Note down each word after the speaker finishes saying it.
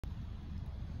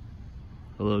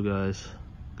Hello guys,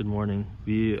 good morning.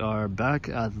 We are back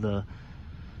at the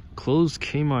closed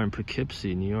Kmart in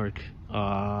Poughkeepsie, New York.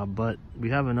 But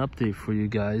we have an update for you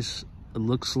guys. It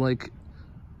looks like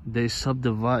they're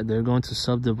going to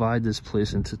subdivide this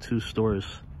place into 2 stores.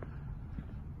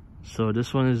 So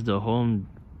this one is the home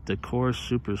decor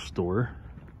superstore.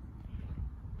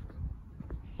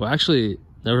 Well, actually,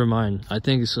 never mind. I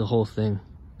think it's the whole thing.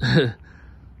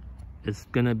 It's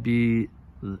gonna be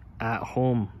at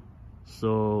home.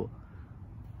 So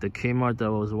the Kmart that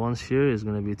was once here is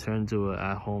going to be turned to an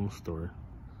at-home store,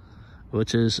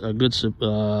 which is a good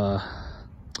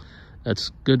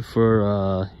that's good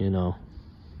for you know,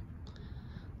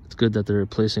 it's good that they're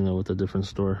replacing it with a different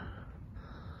store.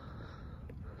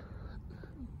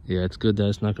 Yeah, it's good that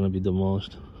it's not going to be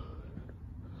demolished.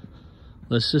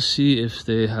 Let's just see if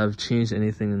they have changed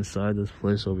anything inside this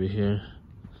place over here.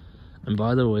 And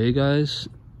by the way guys,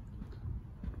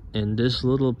 in this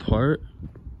little part,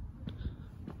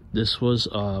 this was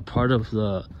part of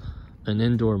an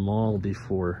indoor mall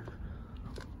before.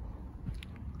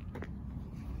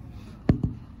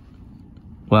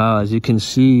 Wow, as you can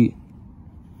see,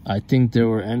 I think there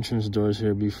were entrance doors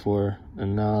here before,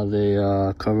 and now they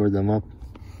covered them up.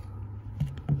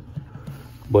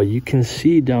 But you can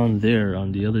see down there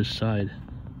on the other side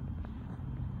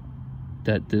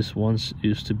that this once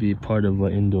used to be part of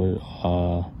an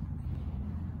indoor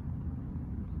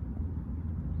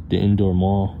the indoor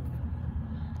mall,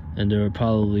 and there were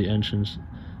probably entrance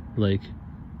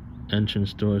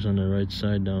doors on the right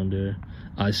side down there.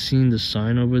 I seen the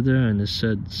sign over there and it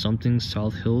said something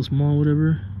South Hills Mall,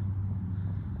 whatever.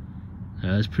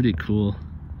 Yeah, that's pretty cool,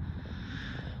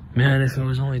 man. If I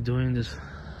was only doing this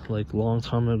like long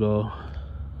time ago,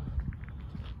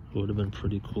 it would have been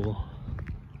pretty cool.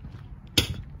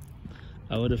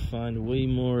 I would have found way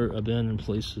more abandoned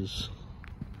places.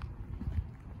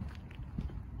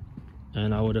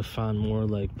 And I would have found more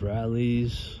like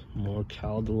Bradley's, more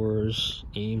Caldors,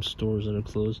 Ames stores that are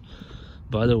closed.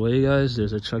 By the way guys,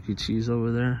 there's a Chuck E. Cheese over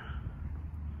there,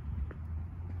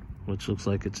 which looks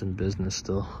like it's in business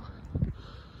still.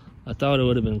 I thought it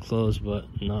would have been closed, but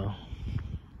no.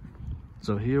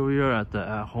 So here we are at the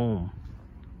at home.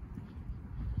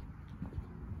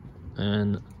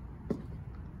 And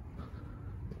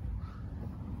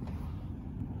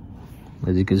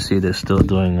as you can see, they're still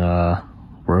doing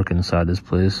work inside this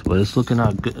place, but it's looking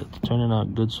out good. It's turning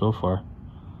out good so far.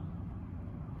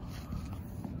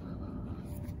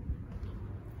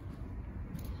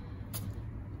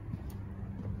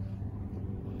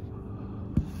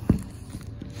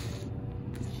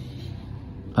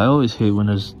 I always hate when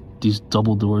there's these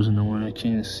double doors in the way. I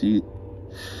can't see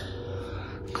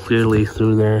clearly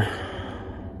through there.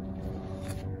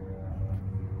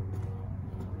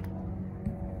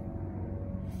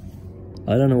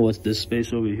 I don't know what's this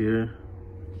space over here,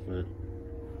 but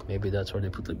maybe that's where they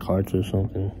put the carts or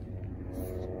something.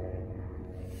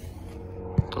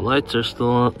 The lights are still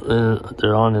on,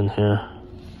 they're on in here.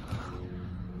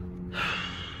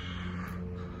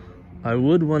 I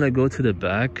would want to go to the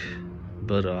back,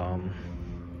 but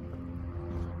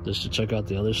just to check out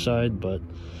the other side, but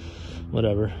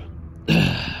whatever.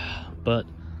 But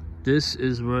this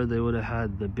is where they would have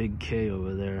had the big K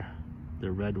over there,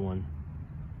 the red one.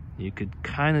 You could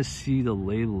kind of see the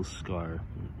label scar.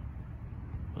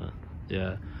 But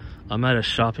yeah, I'm at a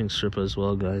shopping strip as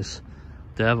well guys.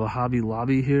 They have a Hobby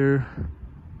Lobby here,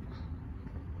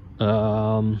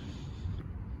 pet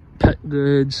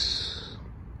goods,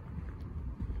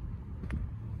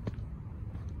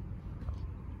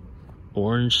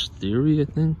 Orange Theory, I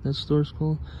think that store's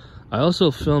called. I also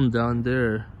filmed down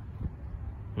there.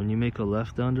 When you make a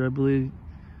left down there, I believe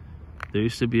there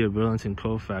used to be a Burlington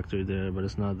Coat factory there, but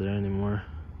it's not there anymore.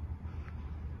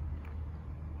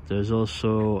 There's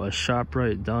also a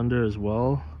ShopRite down there as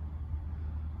well.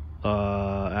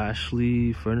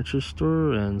 Ashley Furniture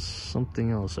Store and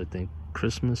something else, I think.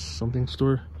 Christmas something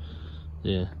store.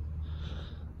 Yeah.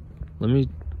 Let me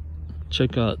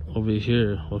check out over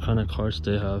here what kind of carts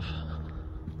they have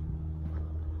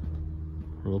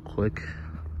real quick.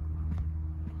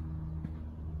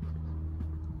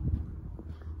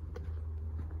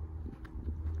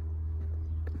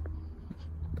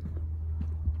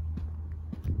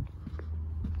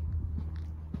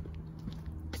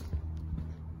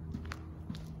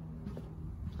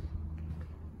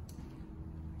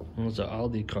 It's an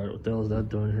Aldi cart. What the hell is that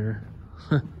doing here?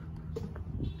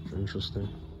 Interesting.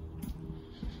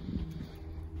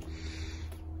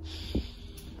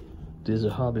 These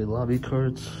are Hobby Lobby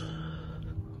carts.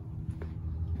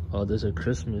 Oh, there's a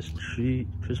Christmas tree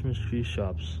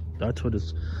shops.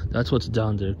 That's what's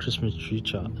down there, Christmas tree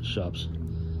shops.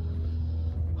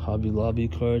 Hobby Lobby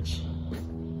carts.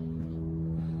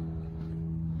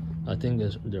 I think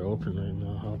they're open right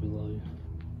now, Hobby Lobby.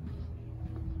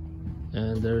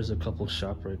 And there's a couple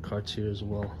ShopRite carts here as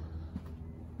well.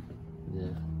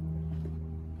 Yeah.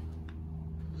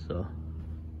 So.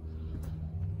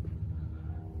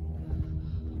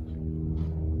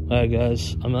 Alright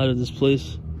guys, I'm out of this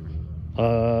place.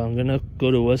 I'm gonna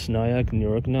go to West Nyack, New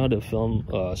York now to film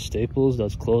Staples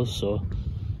that's closed. So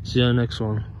see you on the next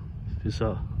one. Peace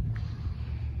out.